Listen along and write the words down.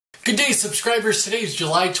Good day, subscribers. Today is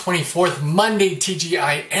July 24th, Monday,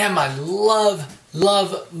 TGIM. I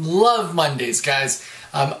love Mondays, guys.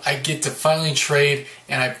 I get to finally trade,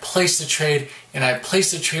 and I placed a trade,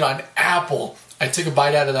 on Apple. I took a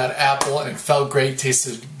bite out of that apple, and it felt great.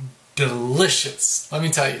 Tasted delicious. Let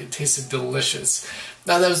me tell you, it tasted delicious.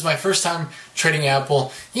 Now, that was my first time trading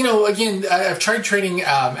Apple. You know, again, I've tried trading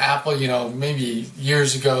Apple, maybe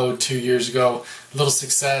years ago, 2 years ago. Little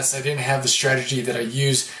success. I didn't have the strategy that I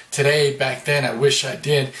use today. Back then, I wish I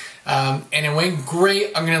did. And it went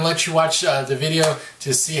great. I'm going to let you watch the video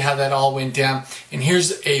to see how that all went down. And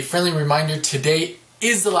here's a friendly reminder. Today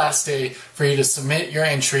is the last day for you to submit your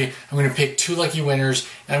entry. I'm going to pick 2 lucky winners,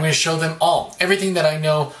 and I'm going to show them everything that I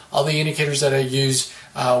know, all the indicators that I use,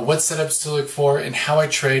 what setups to look for, and how I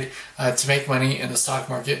trade to make money in the stock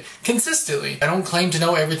market consistently. I don't claim to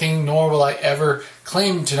know everything, nor will I ever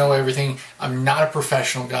claim to know everything. I'm not a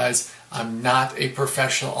professional, guys. I'm not a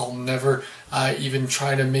professional. I'll never even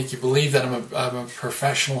try to make you believe that I'm a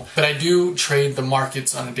professional. But I do trade the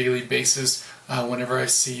markets on a daily basis whenever I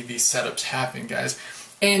see these setups happen, guys.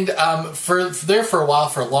 And for a while,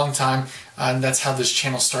 for a long time, that's how this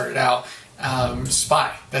channel started out.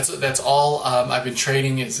 SPY. That's all I've been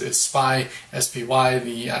trading is SPY, SPY,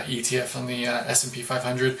 the ETF on the S&P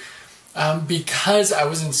 500. Because I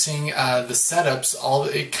wasn't seeing the setups,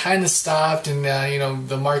 it kind of stopped, and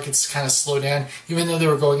the markets kind of slowed down. Even though they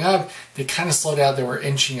were going up, they kind of slowed down. They were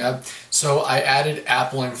inching up. So I added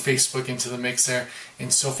Apple and Facebook into the mix there,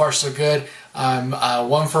 and so far so good. I'm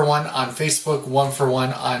 1 for 1 on Facebook, 1 for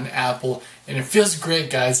 1 on Apple, and it feels great,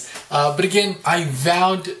 guys. But again, I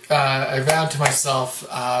vowed to myself,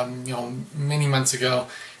 many months ago,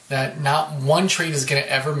 that not one trade is going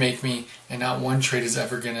to ever make me, and not one trade is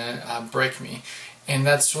ever going to break me. And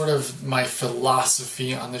that's sort of my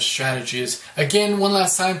philosophy on this strategy. Is, again, one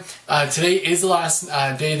last time, today is the last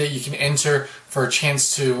day that you can enter for a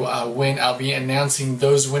chance to win. I'll be announcing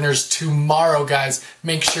those winners tomorrow, guys.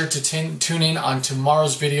 Make sure to tune in on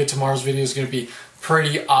tomorrow's video. Tomorrow's video is going to be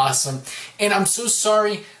pretty awesome. And I'm so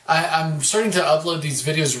sorry, I'm starting to upload these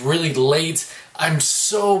videos really late. I'm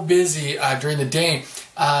so busy during the day.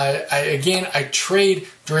 I trade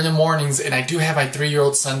during the mornings, and I do have my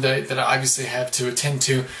 3-year-old son that I obviously have to attend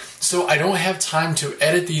to. So I don't have time to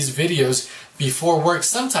edit these videos before work.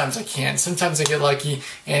 Sometimes I can. Sometimes I get lucky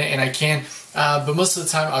and I can. But most of the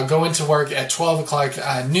time I'll go into work at 12 o'clock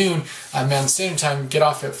noon Mountain Standard Time, get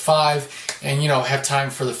off at 5, and have time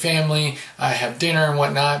for the family, have dinner and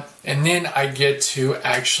whatnot, and then I get to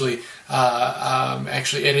actually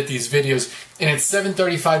edit these videos. And it's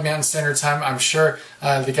 7:35 Mountain Standard Time. I'm sure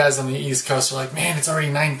the guys on the East Coast are like, man, it's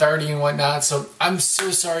already 9:30 and whatnot. So I'm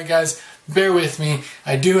so sorry, guys. Bear with me.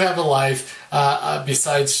 I do have a life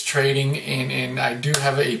besides trading, and I do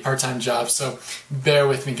have a part-time job. So bear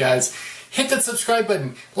with me, guys. Hit that subscribe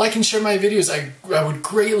button, like and share my videos. I would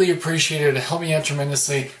greatly appreciate it. It'll help me out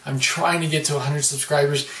tremendously. I'm trying to get to 100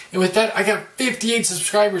 subscribers. And with that, I got 58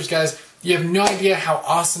 subscribers, guys. You have no idea how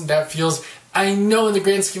awesome that feels. I know in the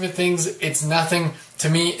grand scheme of things, it's nothing. To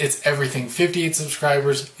me, it's everything. 58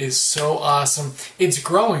 subscribers is so awesome. It's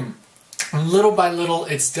growing. Little by little,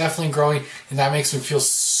 it's definitely growing, and that makes me feel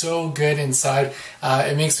so good inside.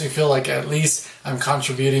 It makes me feel like at least I'm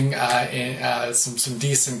contributing some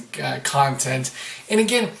decent content. And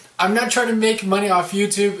again, I'm not trying to make money off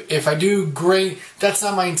YouTube. If I do, great. That's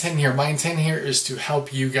not my intent here. My intent here is to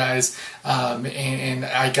help you guys. And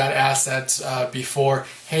I got asked that before.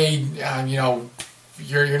 Hey,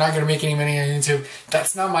 you're not going to make any money on YouTube.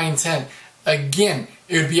 That's not my intent. Again,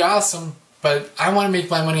 it would be awesome, but I want to make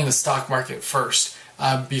my money in the stock market first,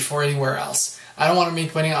 before anywhere else. I don't want to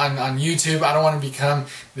make money on YouTube. I don't want to become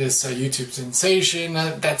this YouTube sensation.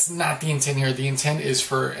 That's not the intent here. The intent is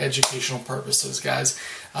for educational purposes, guys.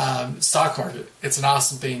 Stock market, it's an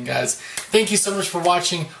awesome thing, guys. Thank you so much for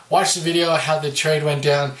watching. Watch the video how the trade went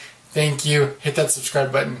down. Thank you. Hit that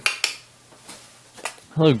subscribe button.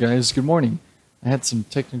 Hello, guys. Good morning. I had some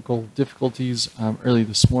technical difficulties early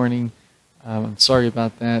this morning. I'm sorry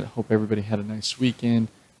about that. Hope everybody had a nice weekend.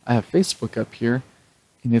 I have Facebook up here,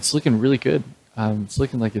 and it's looking really good. It's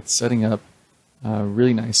looking like it's setting up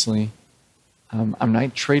really nicely. I'm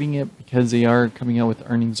not trading it because they are coming out with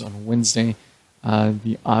earnings on Wednesday.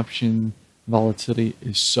 The option volatility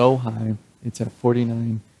is so high. It's at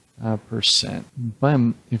 49%. But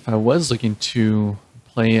if I was looking to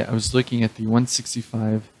play it, I was looking at the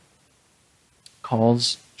 165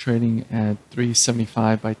 calls, trading at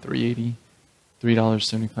 375 by 380.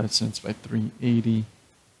 $3.75 by 380.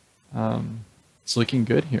 It's looking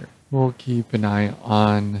good here. We'll keep an eye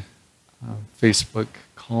on Facebook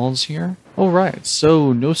calls here. All right,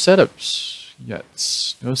 so no setups. yet.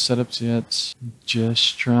 No setups yet.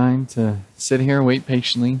 Just trying to sit here and wait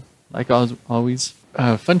patiently, like always.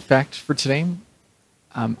 Fun fact for today,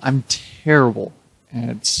 I'm terrible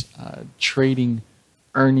at trading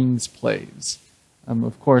earnings plays.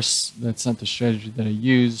 Of course, that's not the strategy that I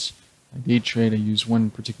use. I day trade, I use one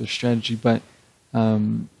particular strategy, but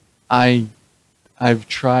I've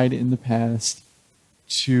tried in the past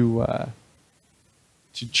to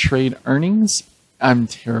trade earnings. I'm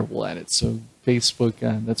terrible at it. So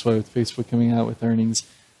Facebook, that's why with Facebook coming out with earnings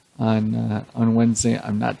on Wednesday,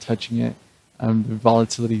 I'm not touching it. The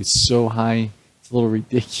volatility is so high, it's a little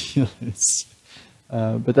ridiculous.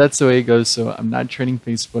 But that's the way it goes. So I'm not trading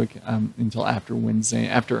Facebook until after Wednesday,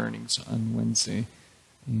 after earnings on Wednesday.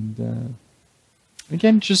 And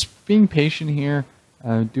again, just being patient here.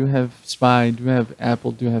 Do have SPY, do have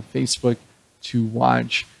Apple, do have Facebook to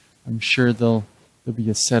watch. I'm sure there'll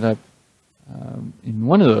be a setup in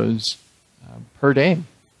one of those per day.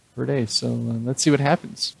 So let's see what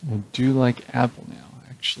happens. I do like Apple now,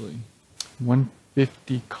 actually.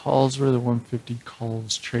 150 calls. What are the 150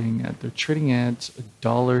 calls trading at? They're trading at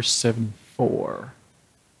 $1.74.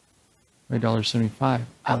 $1.75.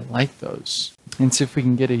 I like those. And see if we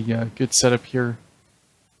can get a good setup here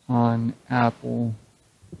on Apple.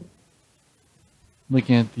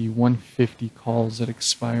 Looking at the 150 calls that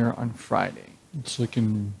expire on Friday. It's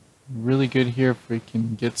looking really good here if we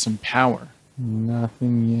can get some power.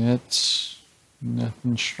 Nothing yet.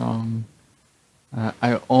 Nothing strong.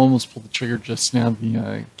 I almost pulled the trigger just now,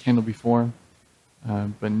 the candle before,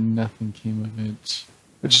 but nothing came of it.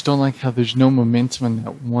 I just don't like how there's no momentum on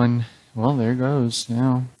that one. Well, there it goes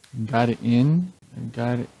now. Got it in. I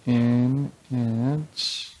got it in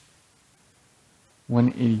at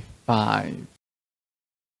 185.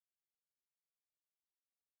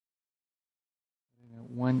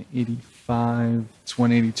 185. It's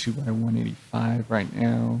 182 by 185 right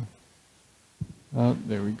now. Oh,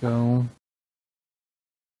 there we go.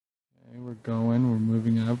 Okay, we're going. We're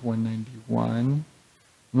moving up. 191.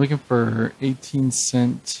 I'm looking for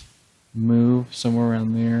 18-cent move somewhere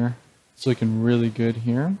around there. It's looking really good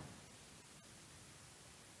here.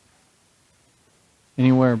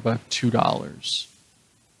 Anywhere above $2.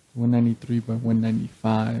 193 by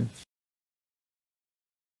 195.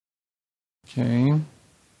 Okay.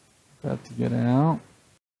 About to get out.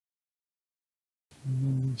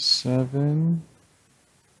 97.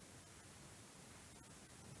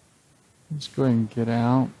 Let's go ahead and get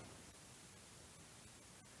out.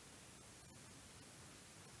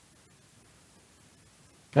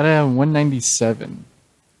 Got it at 197.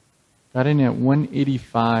 Got in at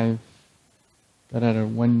 185. Got out at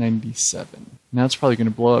 197. Now it's probably going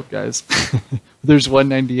to blow up, guys. There's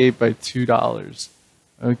 198 by $2.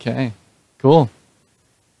 Okay, cool.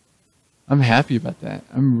 I'm happy about that.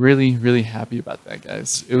 I'm really, really happy about that,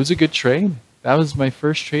 guys. It was a good trade. That was my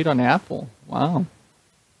first trade on Apple. Wow.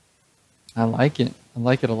 I like it. I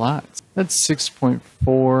like it a lot. That's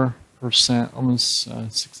 6.4%, almost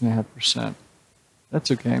 6.5%.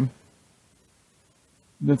 That's okay.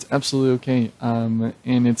 That's absolutely okay. And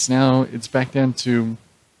it's back down to,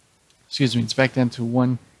 it's back down to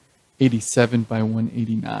 187 by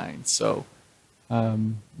 189. So,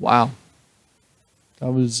 wow.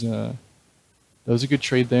 That was a good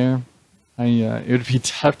trade there. It would be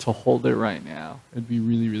tough to hold it right now. It'd be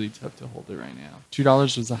really, really tough to hold it right now.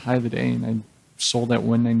 $2 was the high of the day, and I sold at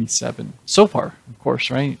 197 so far. Of course,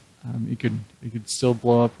 right? It could still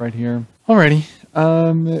blow up right here. Alrighty.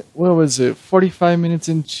 What was it? 45 minutes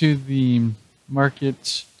into the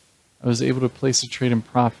market, I was able to place a trade in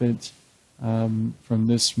profit from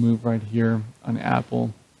this move right here on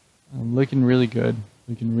Apple. Looking really good.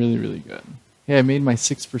 Looking really, really good. Hey, I made my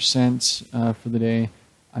 6% for the day.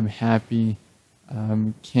 I'm happy.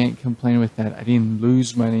 Can't complain with that. I didn't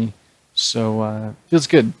lose money, so feels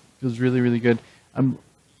good. Feels really, really good.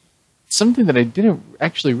 Something that I didn't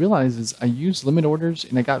actually realize is I used limit orders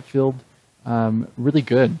and I got filled really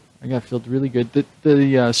good. I got filled really good.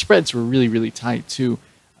 The spreads were really, really tight too.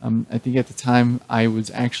 I think at the time I was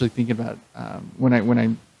actually thinking about when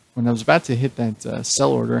I was about to hit that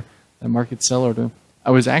sell order, that market sell order. I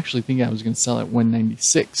was actually thinking I was going to sell at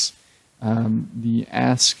 196. The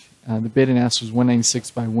bid and ask was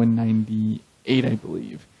 196 by 198, I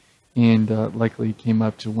believe, and likely came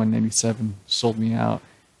up to 197, sold me out,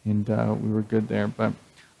 and we were good there. But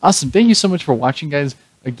awesome! Thank you so much for watching, guys.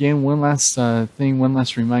 Again, one last one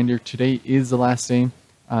last reminder. Today is the last day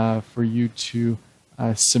for you to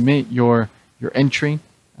submit your entry.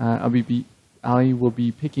 I will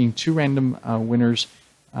be picking 2 random winners.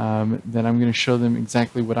 Then I'm going to show them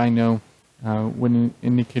exactly what I know, what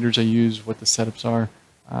indicators I use, what the setups are,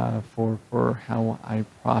 for how I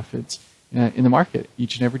profit in the market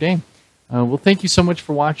each and every day. Well, thank you so much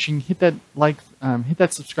for watching. Hit that hit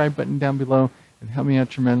that subscribe button down below. It helped me out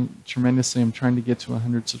tremendously. I'm trying to get to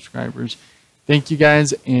 100 subscribers. Thank you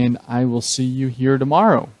guys, and I will see you here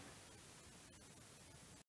tomorrow.